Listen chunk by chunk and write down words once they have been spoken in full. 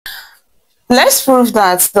Let's prove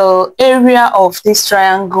that the area of this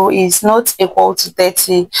triangle is not equal to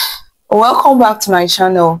 30. Welcome back to my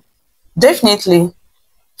channel. Definitely.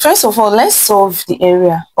 First of all, let's solve the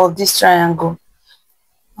area of this triangle.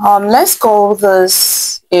 Let's call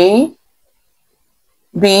this A,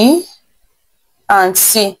 B, and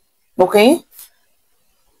C. Okay?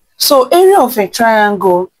 So area of a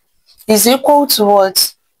triangle is equal to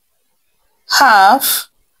what? Half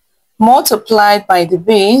multiplied by the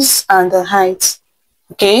base and the height.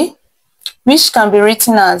 Okay? Which can be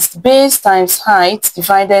written as base times height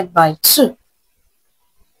divided by 2.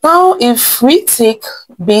 Now, if we take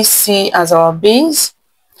BC as our base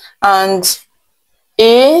and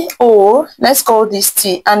AO, let's call this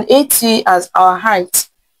T, and AT as our height.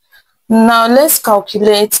 Now, let's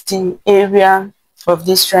calculate the area of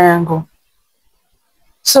this triangle.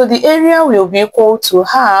 So, the area will be equal to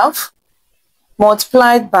half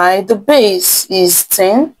multiplied by the base is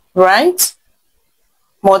 10, right?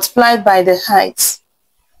 Multiplied by the height.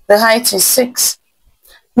 The height is 6.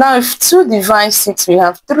 Now, if 2 divides 6, we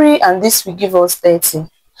have 3, and this will give us 30.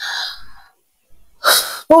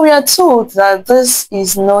 But we are told that this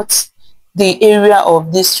is not the area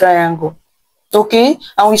of this triangle. Okay?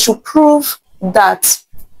 And we should prove that.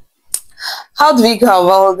 How do we go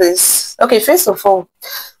about this? Okay, first of all,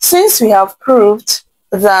 since we have proved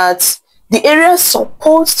that the area is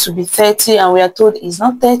supposed to be 30 and we are told it's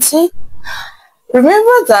not 30,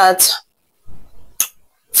 remember that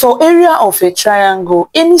for area of a triangle,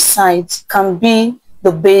 any side can be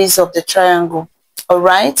the base of the triangle.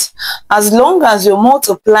 Alright? As long as you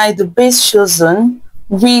multiply the base chosen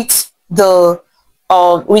with the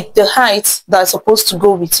height that's supposed to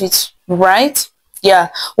go with it, right? Yeah.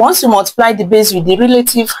 Once you multiply the base with the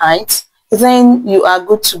relative height, then you are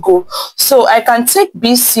good to go. So I can take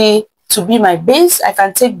BC to be my base, I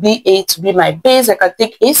can take BA to be my base, I can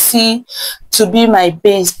take AC to be my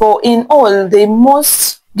base, but in all, they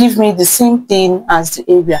must give me the same thing as the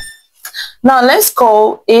area. Now let's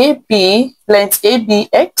call AB, length AB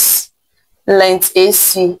X, length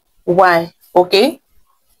AC Y, okay?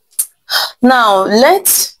 Now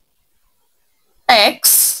let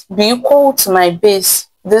X be equal to my base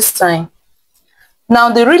this time. Now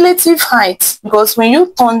the relative height, because when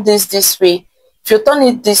you turn this way, if you turn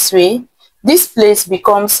it this way, this place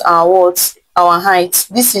becomes our what? Our height.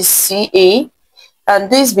 This is CA, and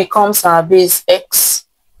this becomes our base X.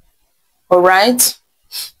 Alright?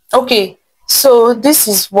 Okay, so this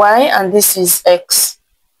is Y and this is X.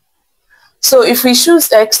 So if we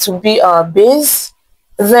choose X to be our base,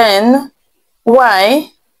 then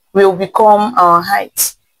Y will become our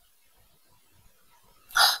height.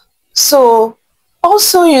 So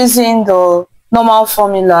also using the normal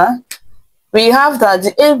formula, we have that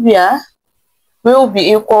the area will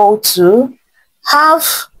be equal to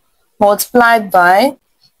half multiplied by,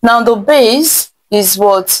 now the base is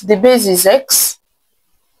what? The base is X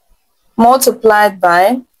multiplied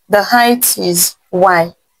by the height is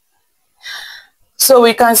Y. So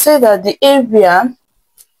we can say that the area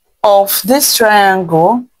of this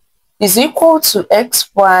triangle is equal to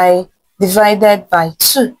XY divided by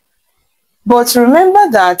 2. But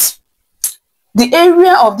remember that the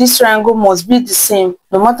area of this triangle must be the same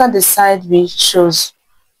no matter the side we chose,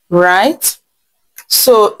 right?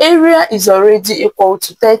 So area is already equal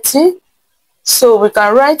to 30. So we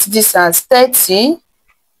can write this as 30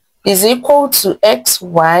 is equal to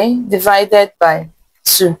XY divided by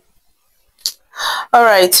 2.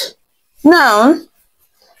 Alright, now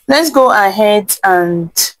let's go ahead and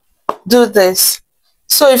do this.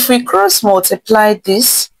 So if we cross multiply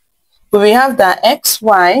this, we will have that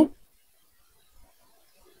XY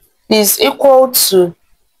is equal to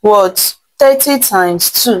what? 30 times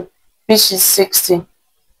 2, which is 60.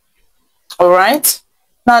 Alright,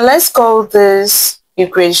 now let's call this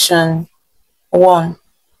equation 1.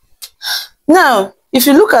 Now, if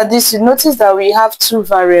you look at this, you notice that we have 2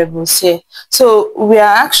 variables here. So we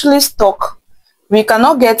are actually stuck. We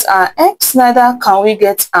cannot get our X, neither can we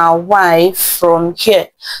get our Y from here.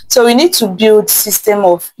 So we need to build system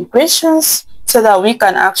of equations so that we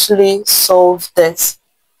can actually solve this.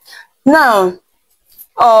 Now,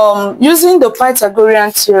 using the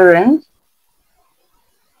Pythagorean theorem,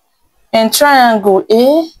 in triangle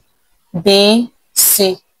A, B,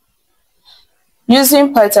 C,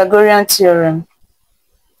 using Pythagorean theorem,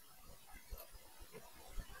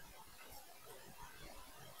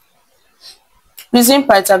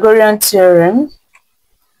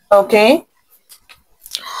 okay,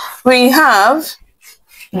 we have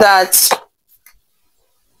that.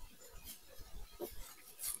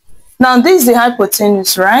 Now this is the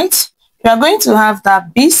hypotenuse, right? We are going to have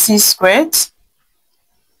that BC squared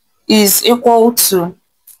is equal to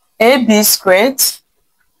AB squared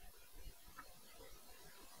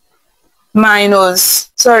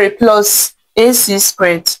plus AC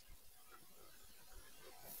squared.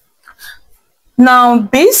 Now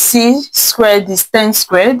BC squared is 10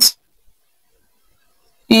 squared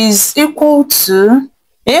is equal to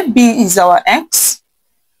AB is our X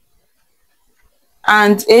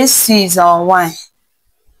and AC is our Y.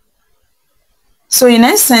 So in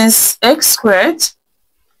essence, X squared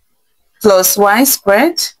plus Y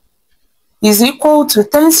squared is equal to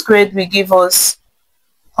 10 squared will give us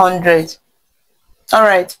 100.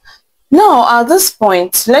 Alright, now at this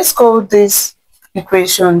point, let's call this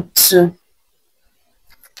equation 2.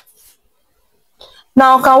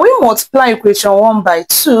 Now, can we multiply equation 1 by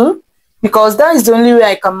 2? Because that is the only way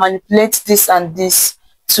I can manipulate this and this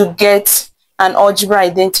to get an algebra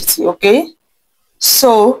identity, okay?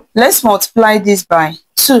 So, let's multiply this by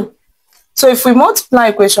 2. So, if we multiply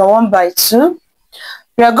equation 1 by 2,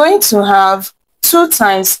 we are going to have 2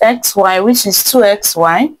 times xy, which is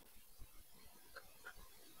 2xy,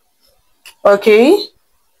 okay,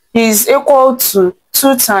 is equal to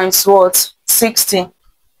 2 times what? 60.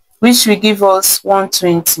 Which will give us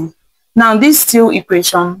 120. Now this is still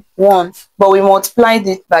equation 1, but we multiplied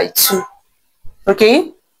it by 2.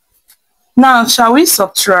 Okay? Now shall we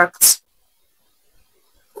subtract?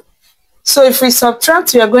 So if we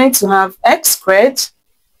subtract, we are going to have x squared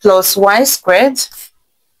plus y squared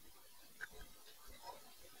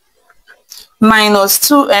minus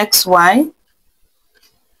 2xy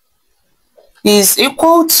is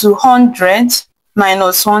equal to 100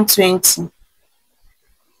 minus 120.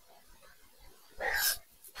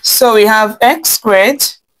 So we have x squared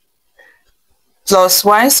plus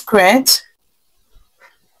y squared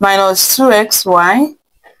minus 2xy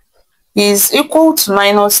is equal to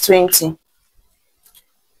minus 20.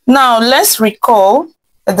 Now let's recall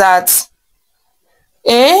that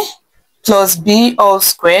a plus b all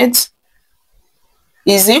squared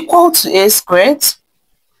is equal to a squared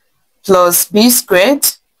plus b squared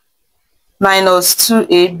minus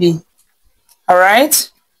 2ab. Alright?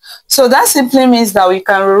 So that simply means that we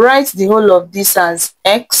can rewrite the whole of this as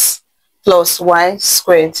x plus y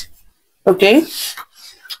squared. Okay?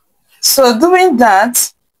 So doing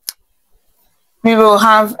that, we will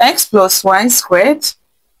have x plus y squared.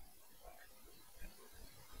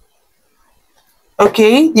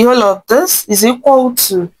 Okay, the whole of this is equal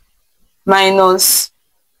to minus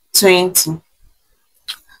 20.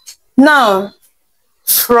 Now,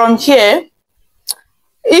 from here,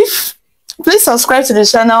 please subscribe to the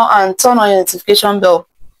channel and turn on your notification bell.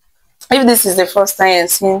 If this is the first time you're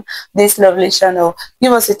seeing this lovely channel,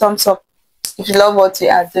 give us a thumbs up if you love what we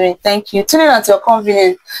are doing. Thank you. Tune in at your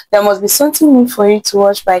convenience. There must be something new for you to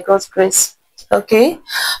watch by God's grace. Okay?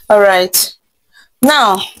 Alright.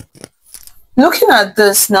 Now, looking at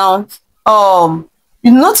this now,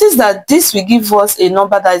 you notice that this will give us a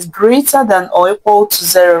number that is greater than or equal to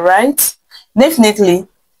 0, right? Definitely.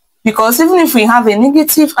 Because even if we have a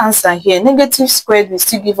negative answer here, negative squared will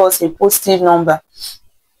still give us a positive number.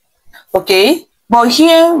 Okay? But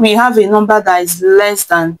here we have a number that is less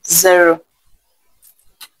than 0.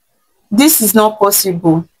 This is not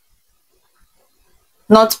possible.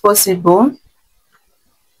 Not possible.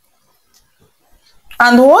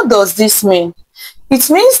 And what does this mean? It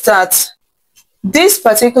means that this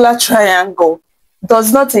particular triangle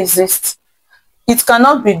does not exist. It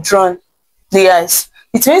cannot be drawn. Yes.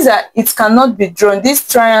 It means that it cannot be drawn. This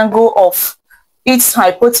triangle of its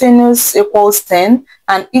hypotenuse equals 10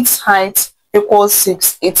 and its height equals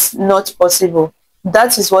 6. It's not possible.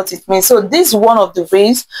 That is what it means. So this is one of the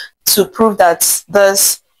ways to prove that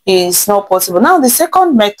this is not possible. Now the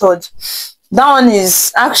second method, that one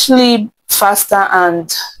is actually faster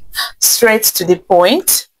and straight to the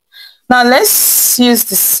point. Now let's use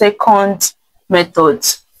the second method.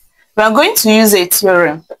 We are going to use a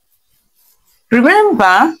theorem.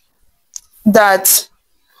 Remember that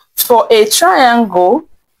for a triangle,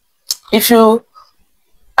 if you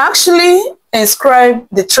actually inscribe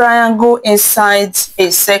the triangle inside a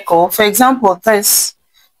circle, for example, this,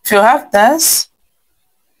 if you have this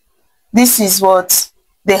is what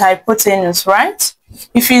the hypotenuse, right?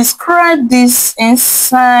 If you inscribe this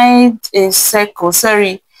inside a circle,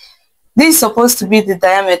 sorry, this is supposed to be the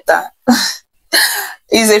diameter.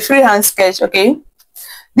 It's a freehand sketch, okay?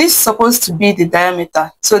 This is supposed to be the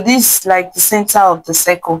diameter. So this is like the center of the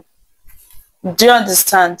circle. Do you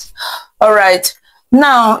understand? Alright.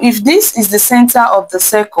 Now, if this is the center of the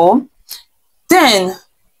circle, then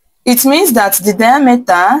it means that the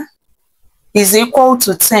diameter is equal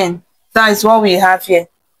to 10. That is what we have here.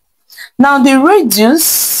 Now, the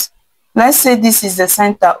radius let's say this is the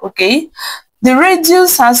center, okay? The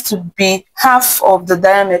radius has to be half of the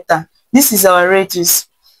diameter. This is our radius.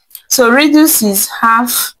 So radius is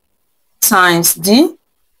half times d.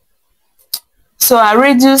 So our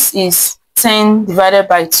radius is 10 divided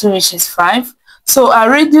by 2, which is 5. So our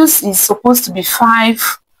radius is supposed to be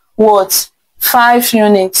 5 what? 5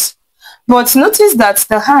 units. But notice that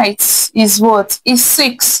the height is what? Is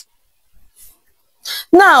 6.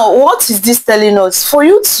 Now, what is this telling us? For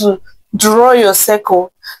you to draw your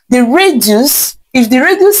circle, the radius, if the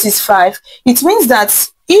radius is 5, it means that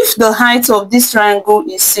if the height of this triangle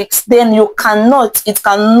is 6, then it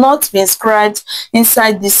cannot be inscribed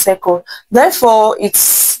inside this circle. Therefore, it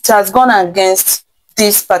has gone against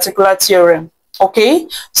this particular theorem. Okay,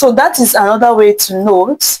 so that is another way to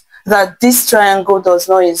note that this triangle does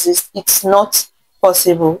not exist. It's not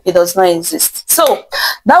possible. It does not exist. So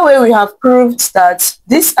that way we have proved that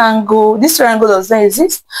this triangle does not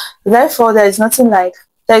exist. Therefore, there is nothing like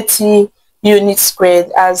 30 units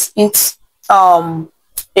squared as its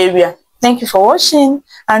area. Thank you for watching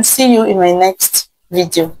and see you in my next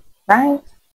video. Bye.